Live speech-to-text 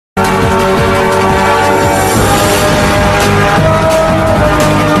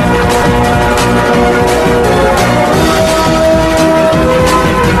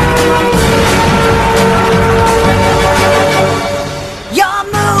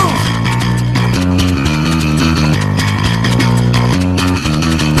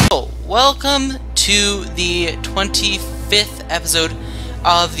welcome to the 25th episode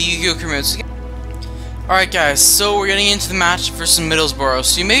of the Yu-Gi-Oh! Career. Alright guys, so we're getting into the match versus Middlesbrough.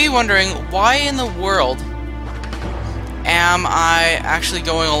 So you may be wondering, why in the world am I actually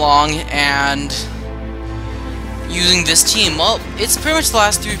going along and using this team? Well, it's pretty much the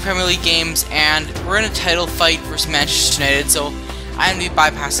last 3 Premier League games, and we're in a title fight versus Manchester United, so I'm going to be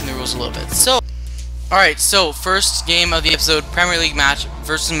bypassing the rules a little bit. So, alright, so first game of the episode, Premier League match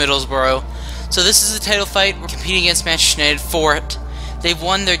versus Middlesbrough. So this is a title fight. We're competing against Manchester United for it. They've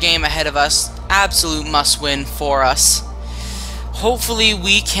won their game ahead of us. Absolute must-win for us. Hopefully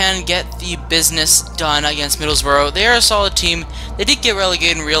we can get the business done against Middlesbrough. They are a solid team. They did get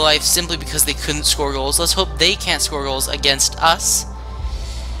relegated in real life simply because they couldn't score goals. Let's hope they can't score goals against us.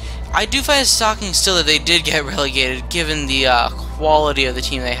 I do find it shocking still that they did get relegated, given the quality of the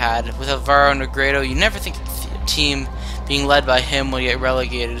team they had. With Alvaro Negredo, you never think a team being led by him will get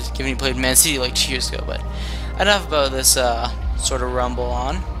relegated, given he played Man City like 2 years ago. But enough about this sort of rumble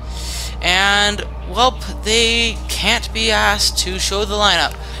on. And, well, they can't be asked to show the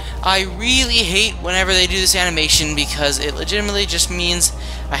lineup. I really hate whenever they do this animation because it legitimately just means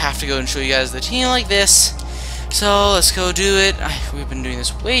I have to go and show you guys the team like this. So let's go do it. We've been doing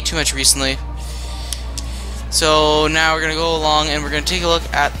this way too much recently. So now we're going to go along and we're going to take a look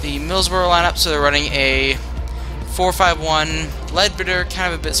at the Middlesbrough lineup. So they're running a 4-5-1. Ledbetter,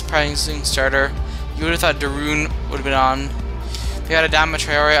 kind of a bit surprising starter. You would have thought Darun would have been on. They got Adama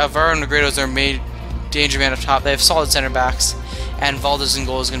Traore. Alvaro Negredo is their main danger man up top. They have solid center backs. And Valdez in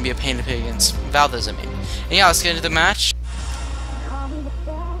goal is going to be a pain to play against. Valdez, I mean. And yeah, let's get into the match.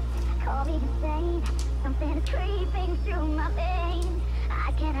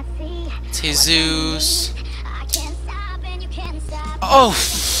 It's Jesus. Oh!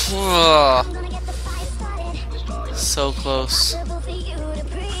 So close.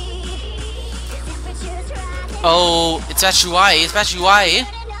 Oh, it's Batshuayi. It's Batshuayi.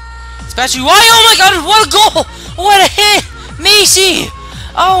 It's Batshuayi. Oh my god, what a goal! What a hit! Macy!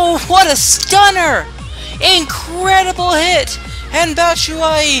 Oh, what a stunner! Incredible hit! And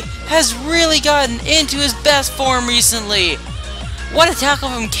Batshuayi has really gotten into his best form recently. What a tackle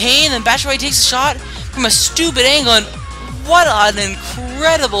from Kane, and Batshuayi takes a shot from a stupid angle, and what an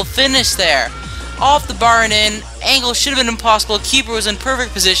incredible finish there. Off the bar and in. Angle should have been impossible. Keeper was in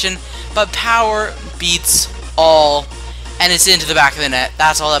perfect position, but power beats all. And it's into the back of the net.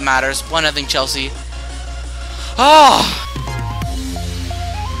 That's all that matters. 1-0 Chelsea. Oh!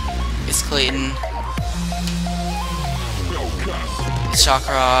 It's Clayton. Shot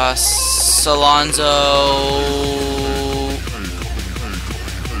cross. Alonso.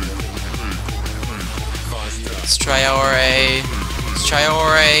 It's Traore. It's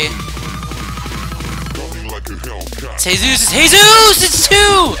Traore. It's Jesus. It's Jesus! It's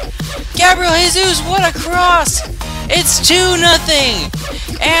 2! Gabriel Jesus, what a cross! It's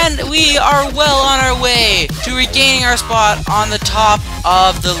 2-0! And we are well on our way to regaining our spot on the top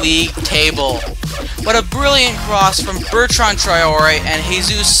of the league table. What a brilliant cross from Bertrand Traore, and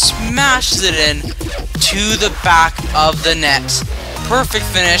Jesus smashes it in to the back of the net. Perfect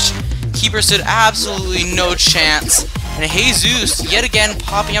finish. Keeper stood absolutely no chance. And Jesus, yet again,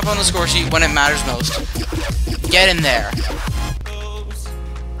 popping up on the score sheet when it matters most. Get in there.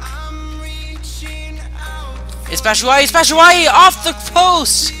 It's Batshuayi off the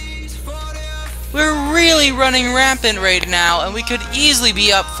post! We're really running rampant right now, and we could easily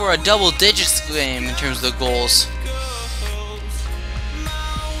be up for a double digits game in terms of the goals.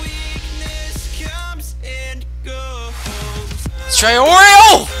 It's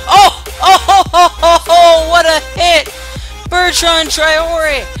Traore! Oh, what a hit! Bertrand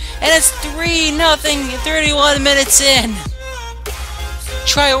Traore! And it's 3-0, 31 minutes in.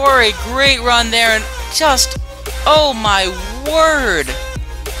 Traore, great run there, and just, oh my word!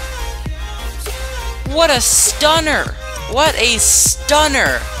 What a stunner! What a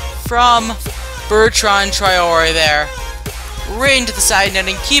stunner from Bertrand Traore there. Right into the side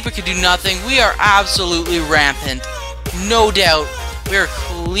netting. Keeper could do nothing. We are absolutely rampant. No doubt. We are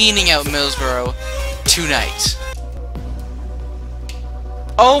cleaning out Middlesbrough tonight.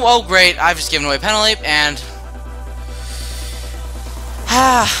 Oh, great. I've just given away a penalty, and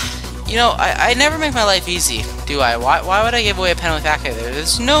you know, I never make my life easy, do I? Why would I give away a penalty back there?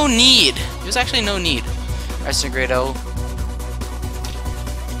 There's no need. There's actually no need. Rest Negredo.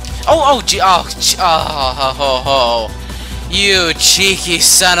 You cheeky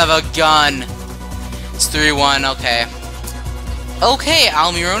son of a gun. It's 3-1, okay. Okay,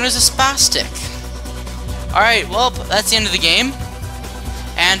 Almirona's a spastic. Alright, well, that's the end of the game.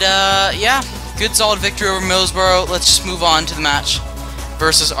 And, yeah, good solid victory over Middlesbrough. Let's just move on to the match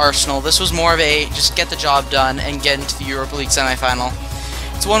versus Arsenal. This was more of a just get the job done and get into the Europa League semi-final.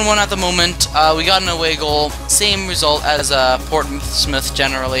 It's 1-1 at the moment. We got an away goal. Same result as Portsmouth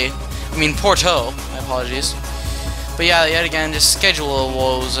generally. I mean Porto. My apologies. But yeah, yet again, just schedule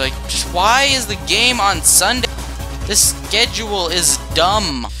woes. Like, just why is the game on Sunday? This schedule is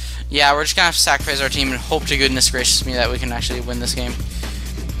dumb. Yeah, we're just gonna have to sacrifice our team and hope to goodness gracious me that we can actually win this game.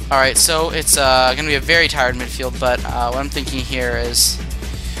 Alright, so it's gonna be a very tired midfield, but what I'm thinking here is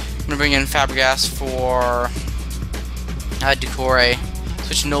I'm gonna bring in Fabregas for Decore.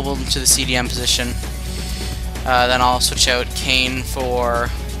 Switch Noble into the CDM position. Then I'll switch out Kane for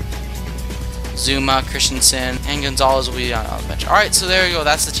Zuma, Christensen, and Gonzalez will be on the bench. Alright, so there we go.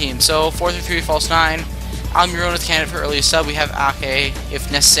 That's the team. So 4-3-3, false 9. Almiron with candidate for early sub. We have Ake if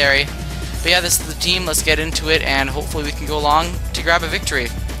necessary. But yeah, this is the team. Let's get into it, and hopefully we can go along to grab a victory.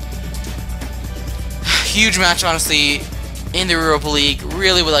 Huge match, honestly, in the Europa League.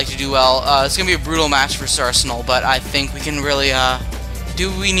 Really would like to do well. It's going to be a brutal match versus Arsenal, but I think we can really do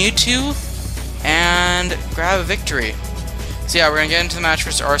what we need to and grab a victory. So yeah, we're going to get into the match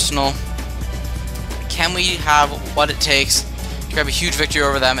versus Arsenal. Can we have what it takes to grab a huge victory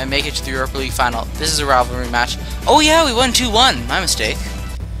over them and make it to the Europa League final? This is a rivalry match. Oh yeah, we won 2-1. My mistake.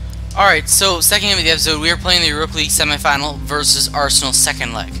 Alright, so second game of the episode, we are playing the Europa League semi-final versus Arsenal's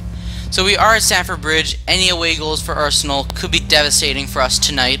second leg. So we are at Stamford Bridge. Any away goals for Arsenal could be devastating for us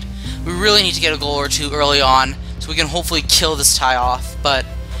tonight. We really need to get a goal or two early on so we can hopefully kill this tie off. But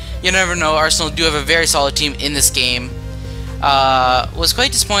you never know. Arsenal do have a very solid team in this game. Was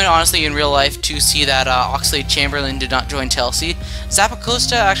quite disappointed, honestly, in real life to see that Oxlade-Chamberlain did not join Chelsea.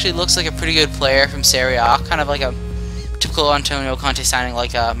 Zappacosta actually looks like a pretty good player from Serie A, kind of like a typical Antonio Conte signing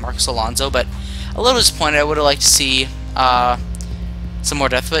like Marcos Alonso, but a little disappointed. I would have liked to see some more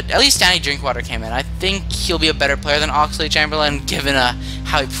depth, but at least Danny Drinkwater came in. I think he'll be a better player than Oxlade-Chamberlain, given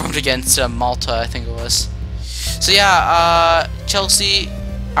how he performed against Malta, I think it was. So yeah, Chelsea,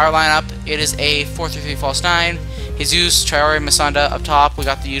 our lineup, it is a 4-3-3 false 9. Jesus, Traore, Masanda up top. We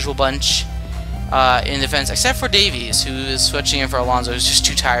got the usual bunch in defense, except for Davies, who is switching in for Alonso, who's just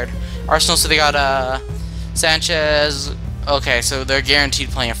too tired. Arsenal, so they got Sanchez. Okay, so they're guaranteed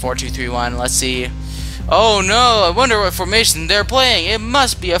playing a 4-2-3-1. Let's see. Oh no, I wonder what formation they're playing. It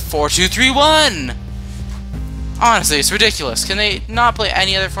must be a 4-2-3-1. Honestly, it's ridiculous. Can they not play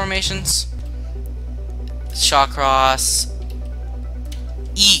any other formations? Shawcross.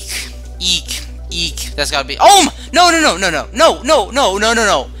 Eek. Eek. Eek. That's gotta be. Oh! No! No! No! No! No! No! No! No! No! No!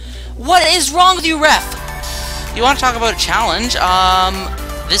 No! What is wrong with you, ref? You want to talk about a challenge?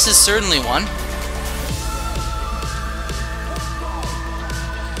 This is certainly one.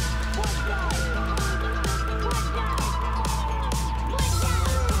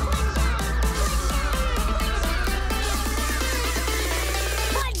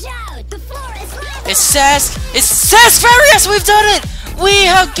 It's Cesc Farias! We've done it! We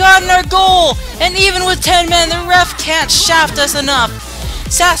have gotten our goal! And even with 10 men, the ref can't shaft us enough.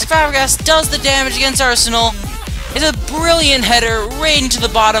 Cesc Fabregas does the damage against Arsenal. It's a brilliant header right into the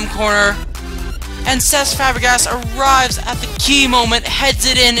bottom corner. And Cesc Fabregas arrives at the key moment, heads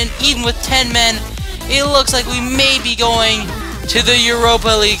it in, and even with 10 men, it looks like we may be going to the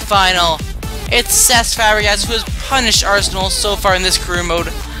Europa League final. It's Cesc Fabregas who has punished Arsenal so far in this career mode.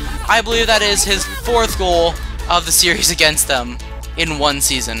 I believe that is his 4th goal of the series against them in one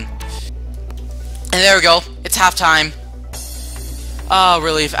season. And there we go. It's halftime.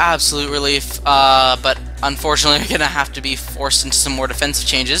 Relief. Absolute relief. But unfortunately, we're going to have to be forced into some more defensive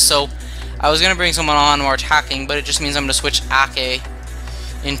changes. So I was going to bring someone on more attacking, but it just means I'm going to switch Ake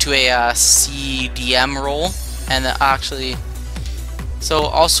into a CDM role. And actually, so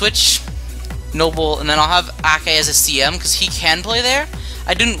I'll switch Noble, and then I'll have Ake as a CM because he can play there.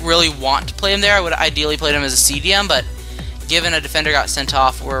 I didn't really want to play him there. I would ideally play him as a CDM, but given a defender got sent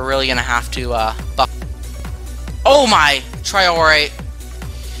off, we're really going to have to buck. Oh my! Traore.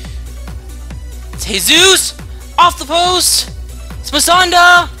 It's Jesus! Off the post! It's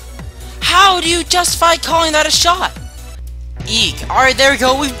Masanda! How do you justify calling that a shot? Eek. Alright, there we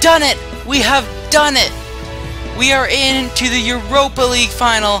go. We've done it! We have done it! We are into the Europa League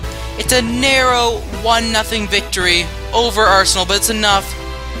final. It's a narrow 1-0 victory over Arsenal, but it's enough.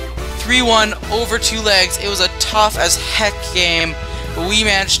 3-1 over 2 legs. It was a tough as heck game, but we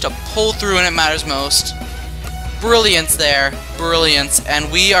managed to pull through and it matters most. Brilliance there. Brilliance.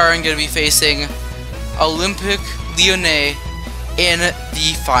 And we are going to be facing Olympique Lyonnais in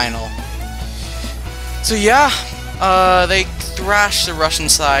the final. So yeah, they thrashed the Russian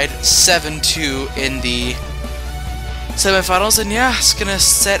side 7-2 in the semifinals, and yeah, it's gonna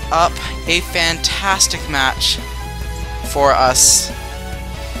set up a fantastic match for us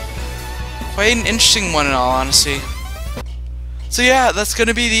quite an interesting one in all honesty. So yeah, that's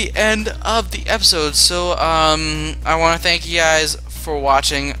gonna be the end of the episode. So I want to thank you guys for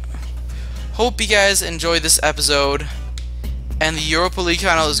watching. Hope you guys enjoyed this episode. And the Europa League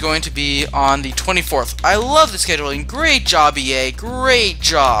final is going to be on the 24th. I love the scheduling. Great job, EA. Great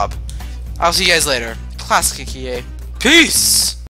job. I'll see you guys later. Classic EA. Peace!